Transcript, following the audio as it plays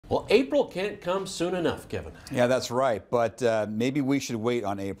Well, April can't come soon enough, Kevin. Yeah, that's right. But maybe we should wait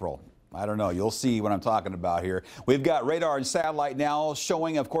on April. I don't know. You'll see what I'm talking about here. We've got radar and satellite now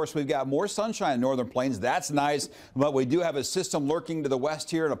showing, of course, we've got more sunshine in northern plains. That's nice. But we do have a system lurking to the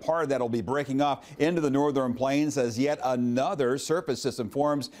west here, and a part of that will be breaking off into the northern plains as yet another surface system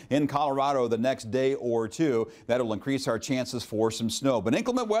forms in Colorado the next day or two. That'll increase our chances for some snow. But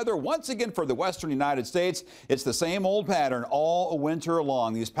inclement weather once again for the western United States. It's the same old pattern all winter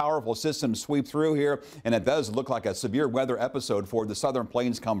long. These powerful systems sweep through here, and it does look like a severe weather episode for the southern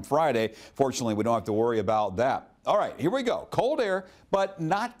plains come Friday. Fortunately, we don't have to worry about that. All right, here we go. Cold air, but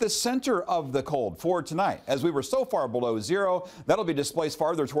not the center of the cold for tonight. As we were so far below zero, that'll be displaced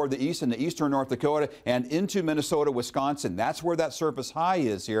farther toward the east into eastern North Dakota and into Minnesota, Wisconsin. That's where that surface high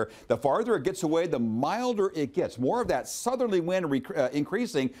is here. The farther it gets away, the milder it gets. More of that southerly wind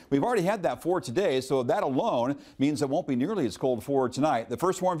increasing. We've already had that for today, so that alone means it won't be nearly as cold for tonight. The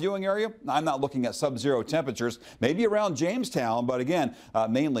first warm viewing area, I'm not looking at sub-zero temperatures, maybe around Jamestown, but again,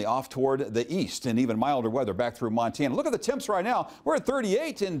 mainly off toward the east and even milder weather back through Montana. Look at the temps right now. We're at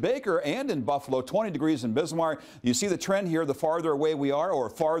 38 in Baker and in Buffalo, 20 degrees in Bismarck. You see the trend here, the farther away we are or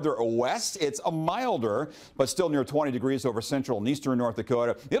farther west, it's a milder, but still near 20 degrees over central and eastern North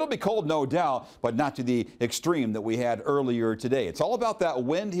Dakota. It'll be cold, no doubt, but not to the extreme that we had earlier today. It's all about that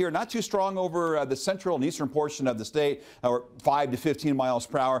wind here, not too strong over the central and eastern portion of the state, or 5 to 15 miles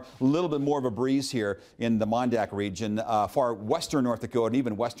per hour. A little bit more of a breeze here in the Mondack region, far western North Dakota and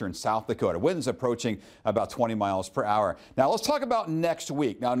even western South Dakota. Winds approaching about 20 miles per hour. Now let's talk about next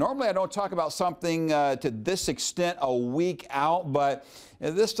week. Now normally I don't talk about something to this extent a week out, but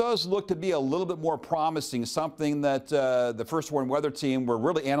this does look to be a little bit more promising, something that the First Warn Weather Team, we're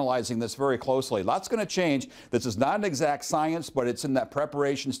really analyzing this very closely. Lots going to change. This is not an exact science, but it's in that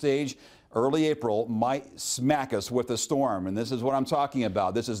preparation stage. Early April might smack us with a storm, and this is what I'm talking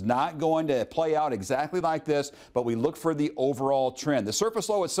about. This is not going to play out exactly like this, but we look for the overall trend. The surface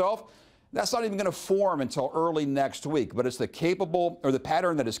low itself, that's not even going to form until early next week, but it's the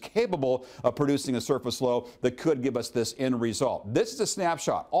pattern that is capable of producing a surface low that could give us this end result. This is a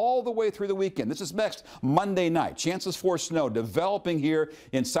snapshot all the way through the weekend. This is next Monday night. Chances for snow developing here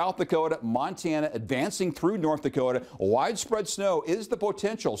in South Dakota, Montana, advancing through North Dakota. Widespread snow is the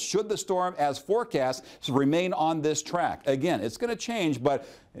potential should the storm as forecast remain on this track. Again, it's going to change, but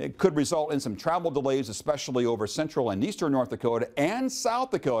it could result in some travel delays, especially over central and eastern North Dakota and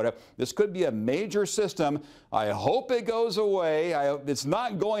South Dakota. This could be a major system. I hope it goes away. It's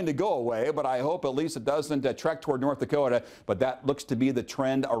not going to go away, but I hope at least it doesn't trek toward North Dakota. But that looks to be the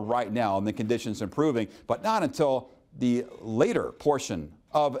trend right now, and the conditions improving, but not until the later portion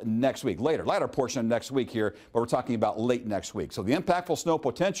of next week, later portion of next week here, but we're talking about late next week. So the impactful snow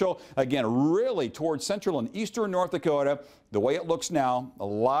potential, again, really towards central and eastern North Dakota. The way it looks now, a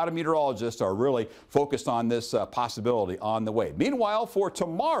lot of meteorologists are really focused on this possibility on the way. Meanwhile, for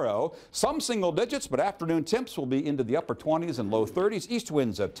tomorrow, some single digits, but afternoon temps will be into the upper 20s and low 30s, east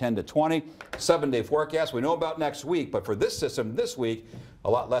winds of 10 to 20. 7-day forecast we know about next week, but for this system this week, a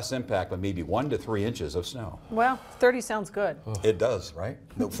lot less impact, but maybe 1 to 3 inches of snow. Well, 30 sounds good. It does, right?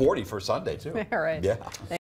 No, 40 for Sunday, too. All right. Yeah.